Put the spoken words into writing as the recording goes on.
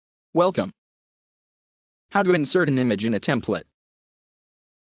Welcome. How to insert an image in a template.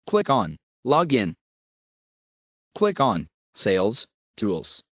 Click on Login. Click on Sales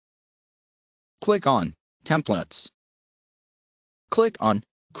Tools. Click on Templates. Click on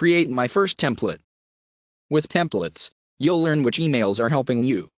Create My First Template. With templates, you'll learn which emails are helping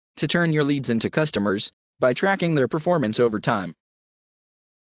you to turn your leads into customers by tracking their performance over time.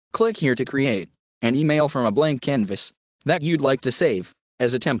 Click here to create an email from a blank canvas that you'd like to save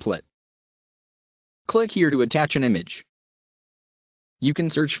as a template. Click here to attach an image. You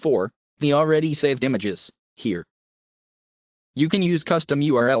can search for the already saved images here. You can use custom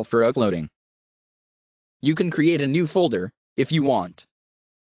URL for uploading. You can create a new folder if you want.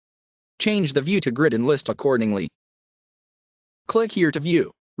 Change the view to grid and list accordingly. Click here to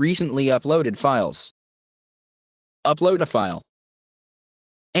view recently uploaded files. Upload a file.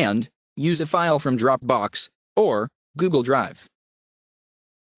 And use a file from Dropbox or Google Drive.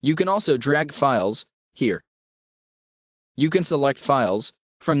 You can also drag files here. You can select files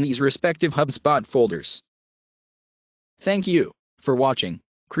from these respective HubSpot folders. Thank you for watching.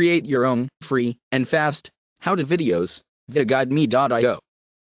 Create your own free and fast how-to videos via guideme.io.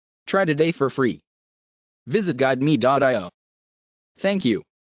 Try today for free. Visit guideme.io. Thank you.